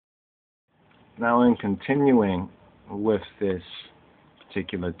Now, in continuing with this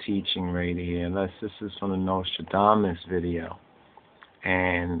particular teaching right here, this is from the Nostradamus video,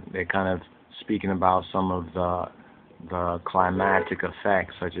 and they're kind of speaking about some of the climatic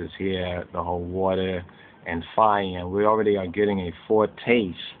effects, such as here, the whole water and fire, and we already are getting a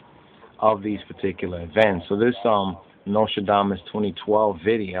foretaste of these particular events. So this Nostradamus 2012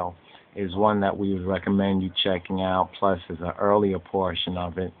 video is one that we would recommend you checking out, plus there's an earlier portion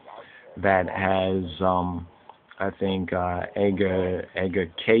of it that has I think Edgar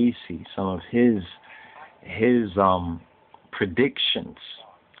Casey, some of his predictions,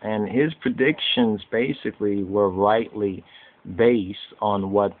 and his predictions basically were rightly based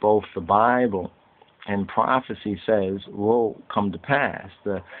on what both the Bible and prophecy says will come to pass.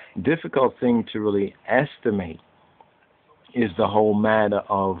 The difficult thing to really estimate is the whole matter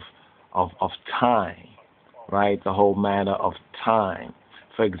of time, right? The whole matter of time.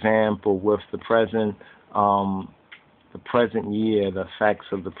 For example, with the present year, the effects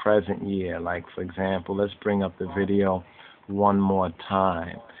of the present year. Like, for example, let's bring up the video one more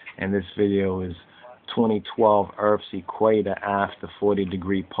time. And this video is 2012 Earth's equator after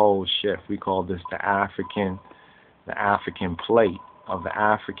 40-degree pole shift. We call this the African plate of the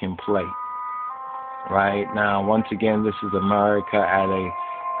African plate. Right now, once again, this is America at a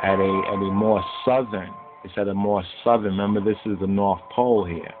more southern. It's at a more southern. Remember, this is the North Pole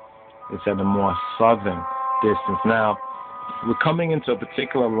here. It's at a more southern distance. Now, we're coming into a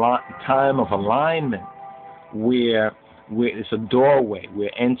particular time of alignment where it's a doorway.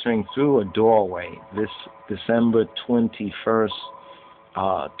 We're entering through a doorway. This December 21st,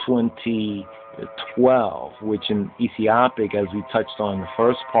 2012, which in Ethiopic, as we touched on in the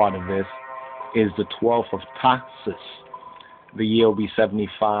first part of this, is the 12th of Taxus. The year will be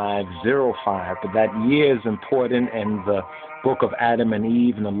 7505, but that year is important, and the book of Adam and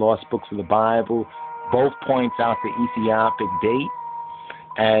Eve and the lost books of the Bible both points out the Ethiopic date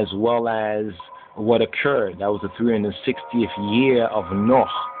as well as what occurred. That was the 360th year of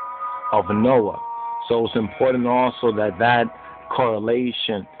Noah. So it's important also that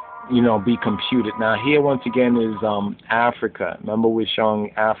correlation, be computed. Now here once again is Africa. Remember, we're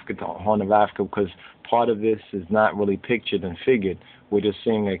showing Africa, the Horn of Africa, because part of this is not really pictured and figured. We're just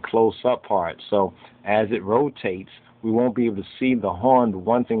seeing a close-up part. So as it rotates, we won't be able to see the horn. The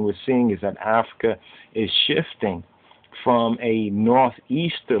one thing we're seeing is that Africa is shifting from a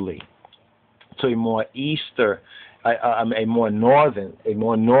northeasterly to a more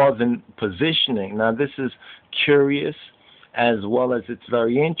northern positioning. Now this is curious, as well as it's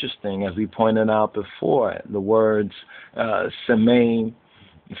very interesting, as we pointed out before. The words Semain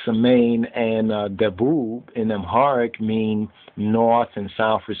and Debub in Amharic mean north and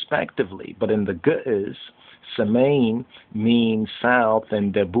south respectively, but in the Ge'ez, Semain means south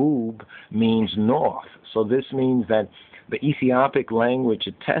and Debub means north. So this means that the Ethiopic language,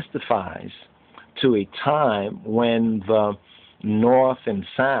 it testifies to a time when the north and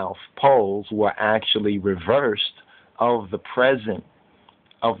south poles were actually reversed of the present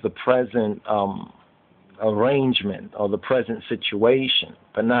arrangement or the present situation.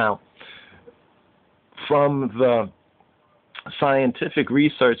 But now, from the scientific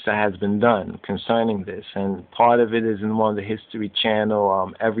research that has been done concerning this, and part of it is in one of the History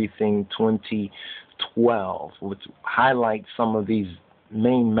Channel, Everything 2012, which highlights some of these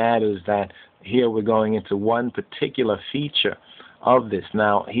main matters that here we're going into one particular feature of this.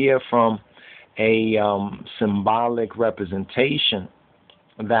 Now, here from a symbolic representation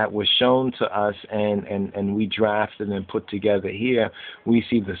that was shown to us and we drafted and put together here, we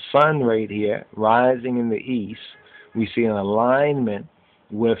see the sun right here rising in the east. We see an alignment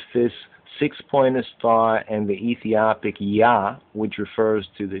with this six-pointed star and the Ethiopic Yah, which refers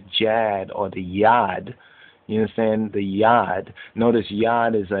to the Jad or the Yad. You understand? The Yad. Notice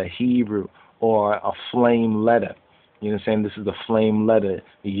Yad is a Hebrew or a flame letter. You understand? This is the flame letter,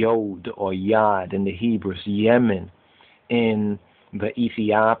 Yod or Yad in the Hebrew, Yemen in the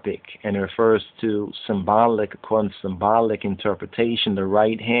Ethiopic, and it refers to symbolic, according to symbolic interpretation, the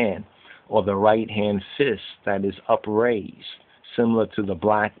right hand or the right hand fist that is upraised, similar to the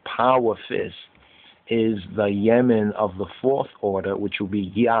black power fist, is the Yemen of the fourth order, which will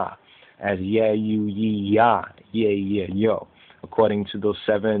be Yah, as Yeh, Yu, Yi, Yah, Ye, Ye, Yo, according to those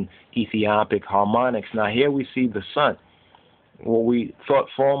seven Ethiopic harmonics. Now here we see the sun. What we thought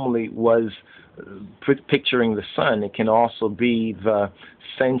formerly was picturing the sun, it can also be the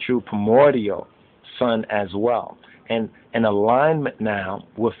central primordial sun as well. And an alignment now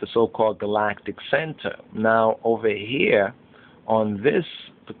with the so-called galactic center. Now over here on this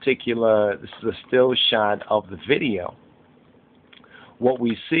particular, this is a still shot of the video, what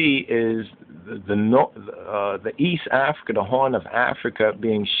we see is the East Africa, the Horn of Africa,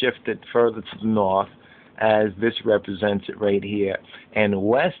 being shifted further to the north, as this represents it right here, and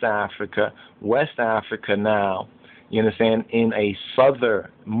West Africa now, you understand, in a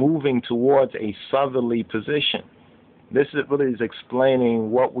moving towards a southerly position. This really is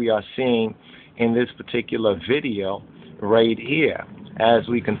explaining what we are seeing in this particular video right here. As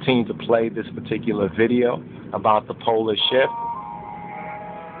we continue to play this particular video about the polar shift,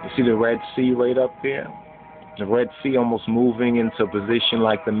 you see the Red Sea right up there? The Red Sea almost moving into a position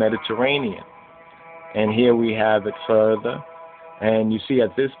like the Mediterranean. And here we have it further. And you see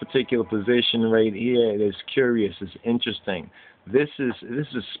at this particular position right here, it is curious, it's interesting. This is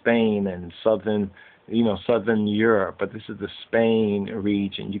Spain and southern Europe, but this is the Spain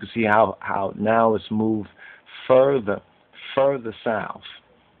region. You can see how now it's moved further south.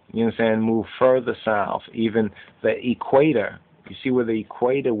 You understand? Move further south. Even the equator. You see where the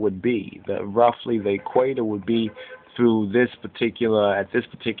equator would be. Roughly the equator would be through at this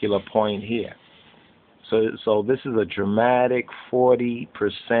particular point here. So this is a dramatic 40%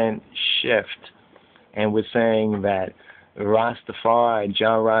 shift, and we're saying that Rastafari,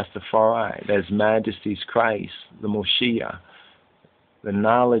 John Rastafari, that His Majesty's Christ, the Moshiach, the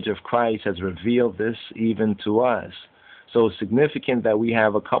knowledge of Christ has revealed this even to us. So it's significant that we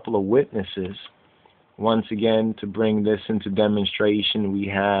have a couple of witnesses. Once again, to bring this into demonstration, we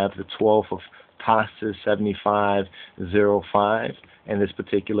have the 12th of Pastas 7505, and this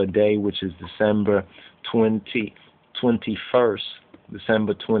particular day, which is December 21st,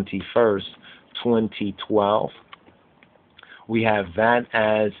 2012. We have that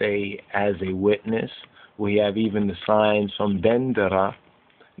as a witness. We have even the signs from Dendera,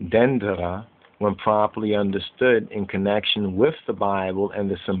 when properly understood in connection with the Bible and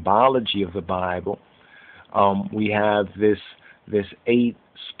the symbology of the Bible. We have this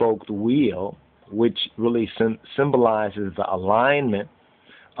 8-spoked wheel, which really symbolizes the alignment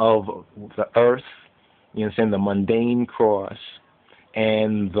of the earth, you understand, the mundane cross,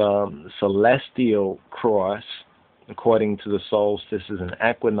 and the celestial cross, according to the solstices and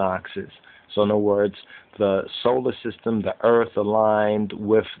equinoxes. So in other words, the solar system, the earth aligned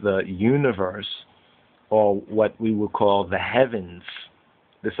with the universe, or what we would call the heavens,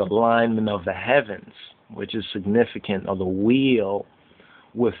 this alignment of the heavens, which is significant, or the wheel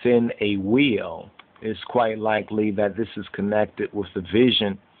within a wheel. It's quite likely that this is connected with the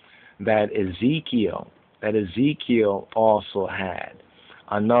vision that Ezekiel also had.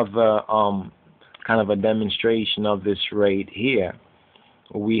 Another kind of a demonstration of this right here.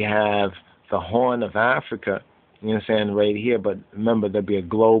 We have the Horn of Africa, you understand, right here, but remember there'll be a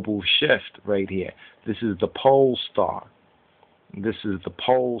global shift right here. This is the pole star. This is the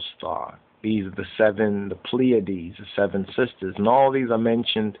pole star. These are the Pleiades, the 7 sisters, and all these are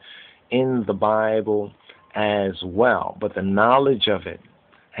mentioned in the Bible as well. But the knowledge of it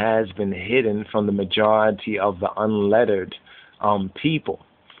has been hidden from the majority of the unlettered people.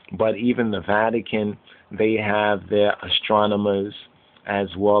 But even the Vatican, they have their astronomers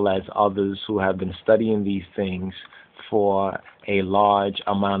as well as others who have been studying these things for a large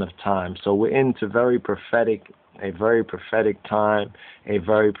amount of time. So we're into a very prophetic time, a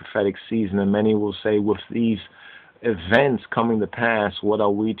very prophetic season. And many will say, with these events coming to pass, what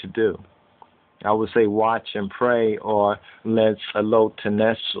are we to do? I would say watch and pray, or let's alot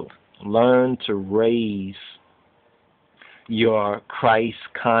tenesu. Learn to raise your Christ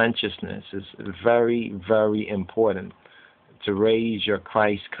consciousness. Is very, very important to raise your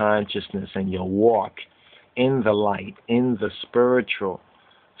Christ consciousness and your walk in the light, in the spiritual,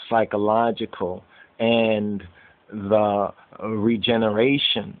 psychological, and the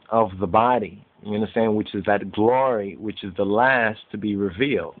regeneration of the body. You understand? Which is that glory, which is the last to be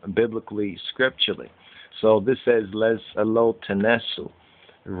revealed, biblically, scripturally. So this says, let's alot tenesu,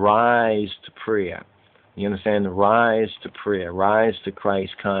 rise to prayer. You understand? Rise to prayer, rise to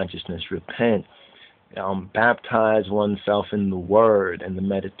Christ consciousness, repent, baptize oneself in the word and the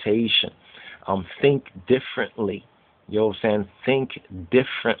meditation, think differently. You understand? Think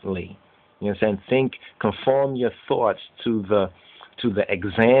differently. You understand? Conform your thoughts to the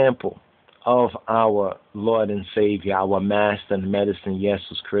example of our Lord and Savior, our Master and Medicine,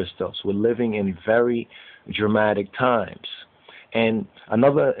 Jesus Christos. We're living in very dramatic times. And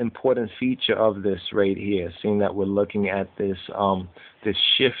another important feature of this right here, seeing that we're looking at this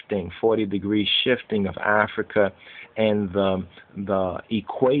shifting, 40-degree shifting of Africa and the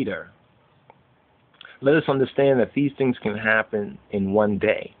equator, let us understand that these things can happen in one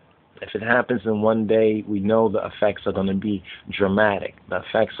day. If it happens in one day, we know the effects are going to be dramatic. The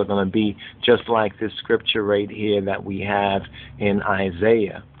effects are going to be just like this scripture right here that we have in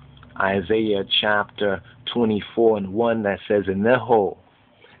Isaiah Isaiah chapter 24 and 1 that says, Neho,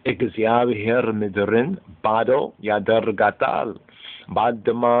 Egziabihir midrin, Bado Yadar Gatal,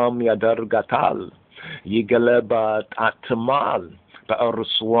 Badamam Yadar Gatal, Yigalebat Atamal,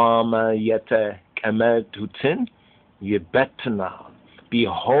 Ba'aruswama Yete Kemedutin, Yebetana.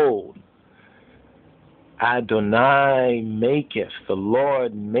 Behold, Adonai maketh, the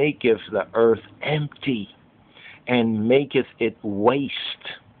Lord maketh the earth empty, and maketh it waste,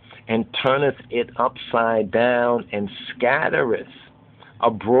 and turneth it upside down, and scattereth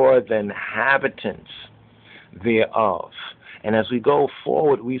abroad the inhabitants thereof. And as we go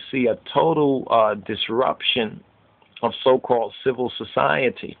forward, we see a total disruption of so-called civil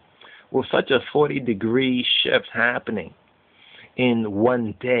society, with such a 40-degree shift happening in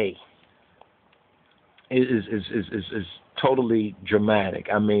one day. Is totally dramatic.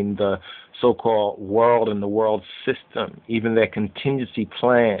 I mean, the so-called world and the world system, even their contingency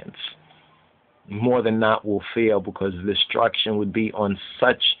plans, more than not will fail because the destruction would be on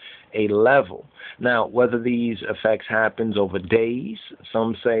such a level. Now, whether these effects happens over days,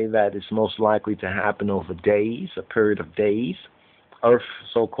 some say that it's most likely to happen over days, a period of days, Earth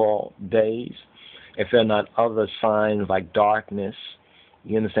so-called days. If there are not other signs like darkness,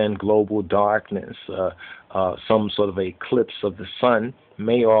 you understand, global darkness, some sort of eclipse of the sun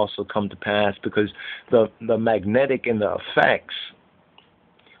may also come to pass, because the magnetic and the effects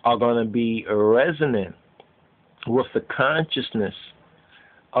are going to be resonant with the consciousness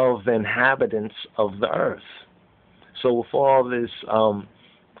of the inhabitants of the earth. So with all this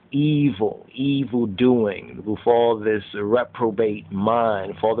evil doing, with all this reprobate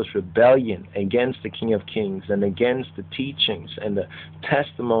mind, with all this rebellion against the King of Kings and against the teachings and the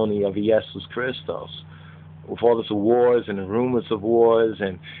testimony of Jesus Christos, with all this wars and rumors of wars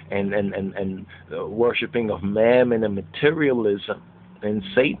and worshiping of mammon and materialism and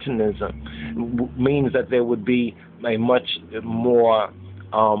Satanism, means that there would be a much more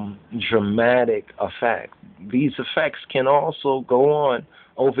dramatic effect. These effects can also go on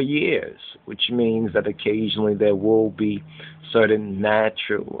over years, which means that occasionally there will be certain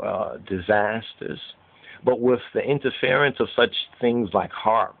natural disasters. But with the interference of such things like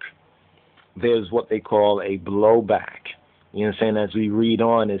HARP, there's what they call a blowback. You understand? As we read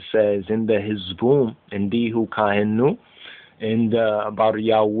on, it says, in the Hizbum, Indihu Kahenu, in the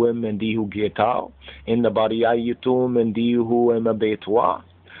Bariyawim, Indihu Getao, in the Bariyayitum, Indihu Emabetwa,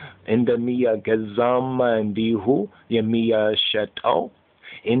 in the Mia Gazam, Indihu Yemiya Sheto,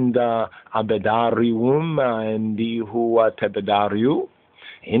 in the Abedarium, Indihu Tebedariu,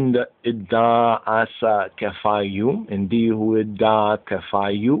 in the Idda Asa Kefayum, Indihu Idda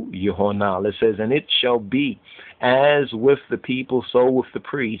Kefayu, Yehonal. It says, and it shall be as with the people, so with the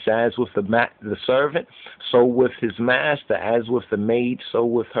priest, as with the servant, so with his master, as with the maid, so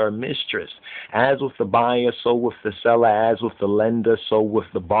with her mistress, as with the buyer, so with the seller, as with the lender, so with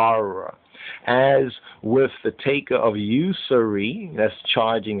the borrower, as with the taker of usury, that's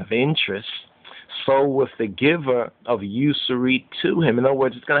charging of interest, so with the giver of usury to him. In other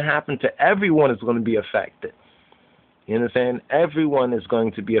words, it's going to happen to everyone. Is going to be affected. You understand? Everyone is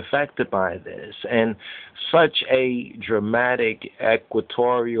going to be affected by this. And such a dramatic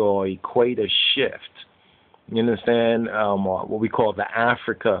equatorial or equator shift, you understand, what we call the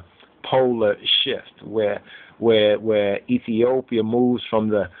Africa polar shift, where Ethiopia moves from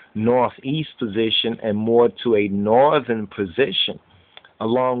the northeast position and more to a northern position,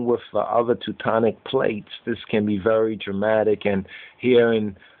 along with the other tectonic plates. This can be very dramatic. And here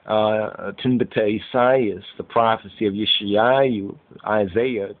in Tinbete Isaiah, the prophecy of Yeshayahu,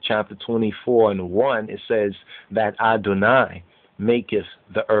 Isaiah chapter 24 and 1, it says that Adonai maketh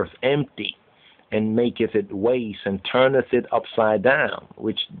the earth empty, and maketh it waste, and turneth it upside down,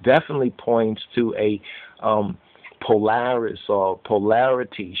 which definitely points to a polaris or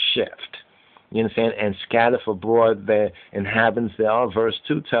polarity shift. You understand? And scattereth abroad the inhabitants thereof. Verse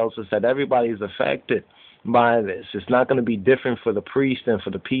 2 tells us that everybody is affected by this. It's not going to be different for the priest and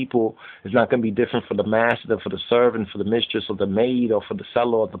for the people. It's not going to be different for the master, for the servant, for the mistress, or the maid, or for the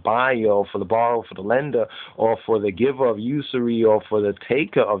seller, or the buyer, or for the borrower, for the lender, or for the giver of usury, or for the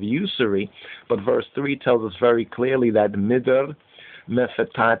taker of usury. But verse 3 tells us very clearly that midr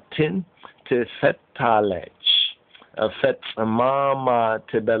mefetatin tefetalech, fet mama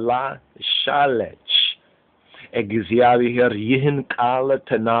tebela shalech, egziabihir yihin kala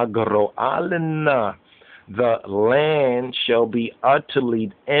tenagro alena. The land shall be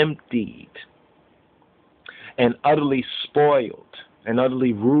utterly emptied and utterly spoiled and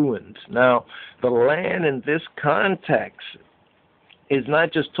utterly ruined. Now, the land in this context is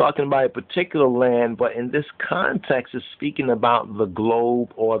not just talking about a particular land, but in this context is speaking about the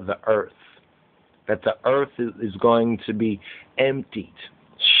globe or the earth. That the earth is going to be emptied,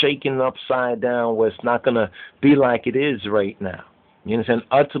 shaken upside down, where it's not going to be like it is right now. You understand?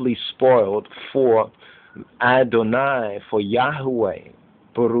 Utterly spoiled for Adonai, for Yahweh,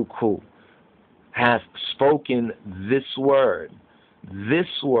 Baruch Hu, hath spoken this word. This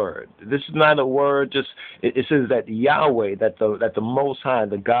word. This is not a word just, it says that Yahweh, that the Most High,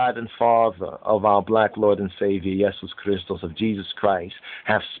 the God and Father of our black Lord and Savior, Jesus Christos, of Jesus Christ,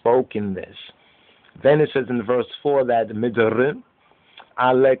 have spoken this. Then it says in verse 4 that Midrim,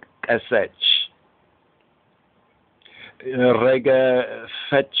 Alek Esech, Rega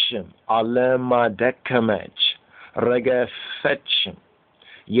Fetchim, Alema Dekamech, Rega Fetchim,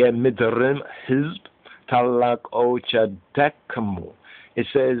 Ye Midrim Hizb, Talak Ocha Dekamu. It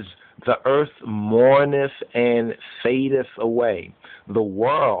says, the earth mourneth and fadeth away. The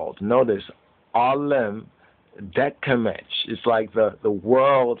world, notice, Alem Dekamech. It's like the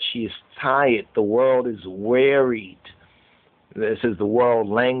world, she is tired. The world is wearied. It says the world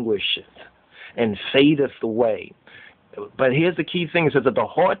languisheth and fadeth away. But here's the key thing. It says that the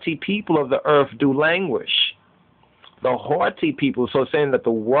haughty people of the earth do languish. The haughty people, so saying that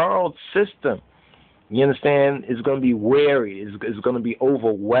the world system, you understand, is going to be weary, is going to be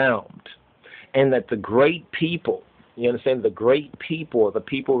overwhelmed. And that the great people, you understand, the great people, the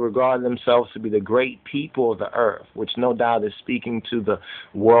people regard themselves to be the great people of the earth, which no doubt is speaking to the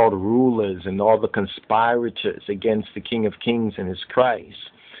world rulers and all the conspirators against the King of Kings and his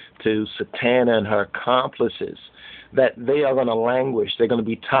Christ, to Satana and her accomplices, that they are going to languish, they're going to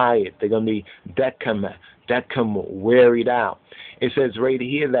be tired, they're going to be dekamu, wearied out. It says right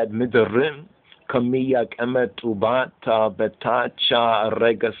here that Midrim, Kamiyak emetubata betacha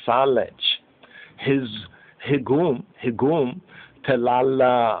regasalech, his higum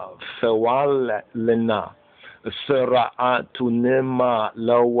telala fewalena, sira'atunima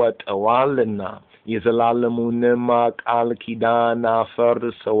lawat awalena, yizalalamunima alkidana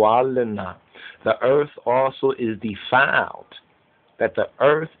ferdasawalena. The earth also is defiled, that the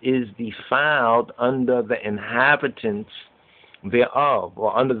earth is defiled under the inhabitants thereof,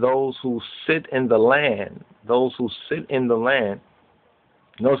 or under those who sit in the land. Those who sit in the land.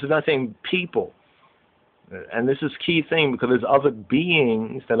 Notice it's not saying people. And this is key thing, because there's other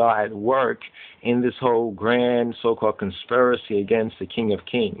beings that are at work in this whole grand so-called conspiracy against the King of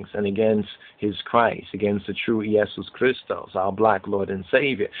Kings and against his Christ, against the true Jesus Christos, our black Lord and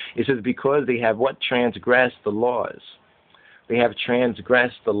Savior. It says because they have what? Transgressed the laws. They have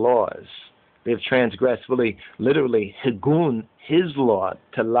transgressed the laws. They have transgressed, literally, Higun, his law,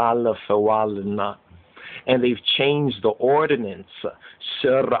 Talala Fawalina. And they've changed the ordinance.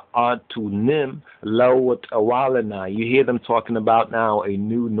 Sira'atunim Lawat Awalina. You hear them talking about now a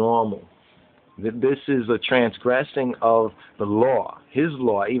new normal. This is a transgressing of the law, his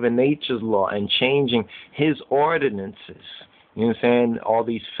law, even nature's law, and changing his ordinances. You know what I'm saying? All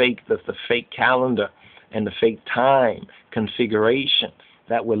these the fake calendar and the fake time configuration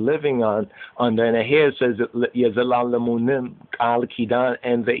that we're living on under. And here it says Yazalalamunim Al Kidan,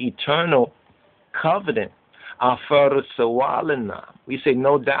 and the eternal covenant. We say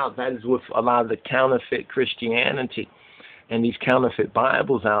no doubt that is with a lot of the counterfeit Christianity and these counterfeit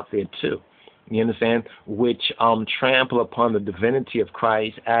Bibles out there too. You understand? Which trample upon the divinity of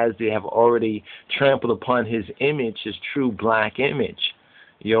Christ, as they have already trampled upon his image, his true black image.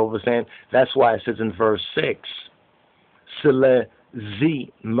 You understand? That's why it says in verse 6, Sile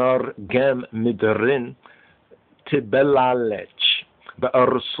zi margem midrin tibelalech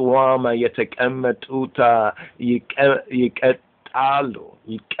ba'arswama yetekemet uta yiketalu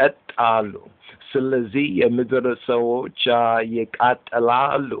Sile zi midra sawocha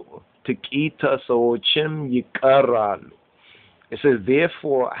yikatalalu tikita sawochim yikaralu. It says,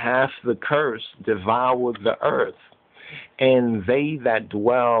 therefore hath the curse devoured the earth, and they that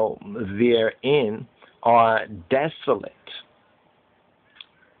dwell therein are desolate.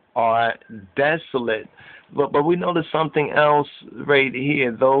 But we notice something else right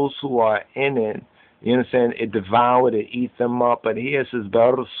here. Those who are in it, you understand, it devoured, it eat them up. But here it says,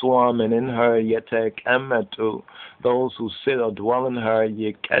 Berswam, and in her yetek emetu, those who sit or dwell in her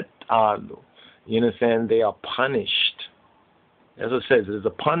yeketalu. You understand, they are punished. As it says, there's a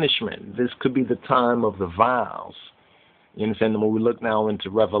punishment. This could be the time of the vials. You understand? When we look now into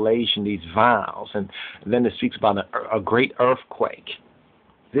Revelation, these vials, and then it speaks about a great earthquake.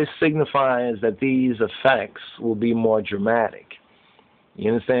 This signifies that these effects will be more dramatic.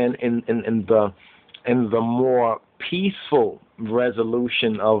 You understand? In the more peaceful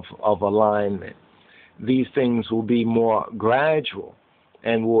resolution of alignment, these things will be more gradual.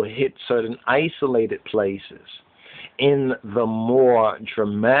 and will hit certain isolated places. In the more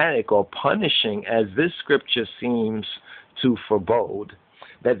dramatic or punishing, as this scripture seems to forebode,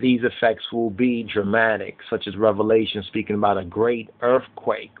 that these effects will be dramatic, such as Revelation speaking about a great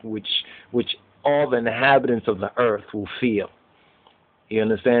earthquake, which all the inhabitants of the earth will feel. You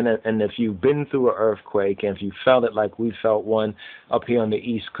understand? And if you've been through an earthquake, and if you felt it like we felt one up here on the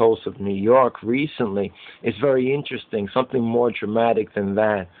east coast of New York recently, it's very interesting. Something more dramatic than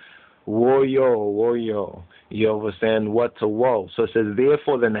that. Woe-yo, woe-yo. You understand? What to woe. So it says,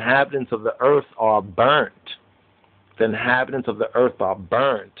 therefore the inhabitants of the earth are burnt. The inhabitants of the earth are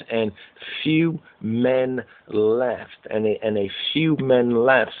burnt, and few men left. And a few men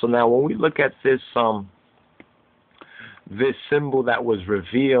left. So now when we look at this this symbol that was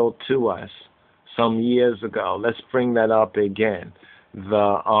revealed to us some years ago. Let's bring that up again.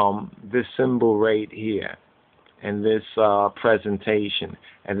 This symbol right here in this presentation.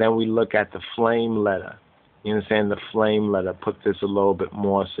 And then we look at the flame letter. You understand? The flame letter. Put this a little bit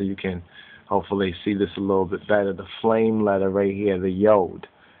more so you can hopefully see this a little bit better. The flame letter right here, the Yod.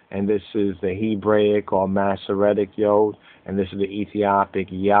 And this is the Hebraic or Masoretic Yod. And this is the Ethiopic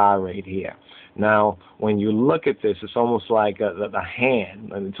Yah right here. Now, when you look at this, it's almost like the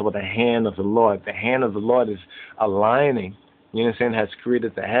hand. It's about the hand of the Lord. The hand of the Lord is aligning. You understand? Has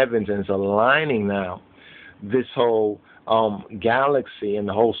created the heavens and is aligning now. This whole galaxy and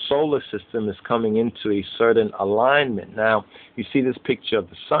the whole solar system is coming into a certain alignment. Now, you see this picture of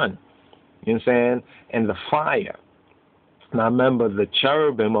the sun. You understand? And the fire. Now, remember the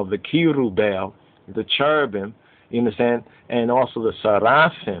cherubim of the Kirubel, the cherubim. You understand? And also the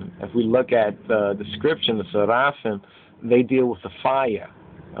seraphim. If we look at the description, the seraphim, they deal with the fire.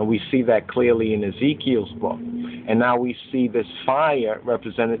 And we see that clearly in Ezekiel's book. And now we see this fire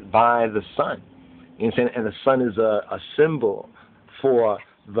represented by the sun. You understand? And the sun is a symbol for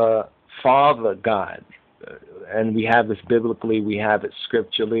the Father God. And we have this biblically, we have it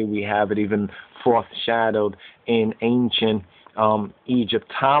scripturally, we have it even foreshadowed in ancient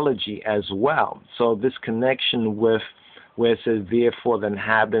Egyptology as well. So this connection with where it says, therefore the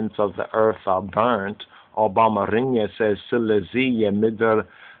inhabitants of the earth are burnt, or Bamarinya says, Silezi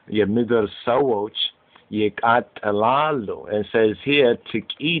yemidr sawoch yikat elalu. And it says here,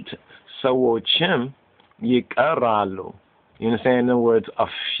 tikit sawochim yikaralu. You understand? In other words, a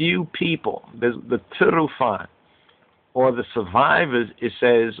few people, the Tirufan, or the survivors, it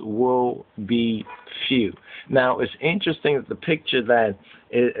says, will be few. Now, it's interesting that the picture that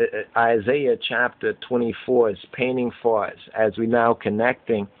Isaiah chapter 24 is painting for us, as we now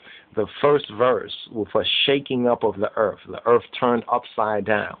connecting the first verse with a shaking up of the earth turned upside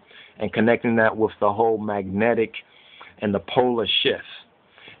down, and connecting that with the whole magnetic and the polar shift.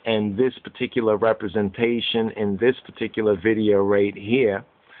 And this particular representation in this particular video right here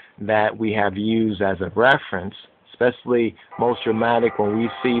that we have used as a reference, especially most dramatic when we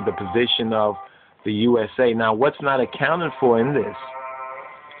see the position of the USA. Now, what's not accounted for in this,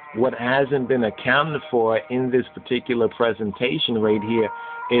 what hasn't been accounted for in this particular presentation right here,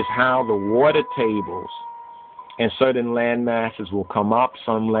 is how the water tables and certain land masses will come up,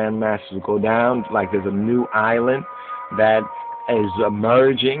 some land masses will go down, like there's a new island that is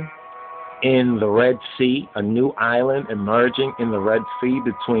emerging in the Red Sea, a new island emerging in the Red Sea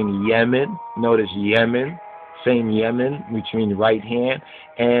between Yemen, notice Yemen, same Yemen, which means right hand,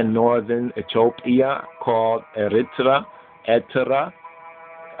 and northern Ethiopia called Eritrea.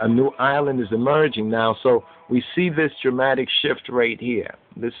 A new island is emerging now. So we see this dramatic shift right here.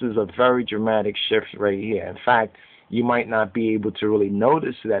 This is a very dramatic shift right here. In fact, you might not be able to really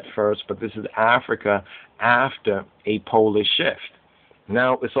notice it at first, but this is Africa after a polar shift.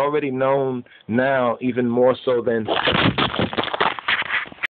 Now, it's already known now, even more so than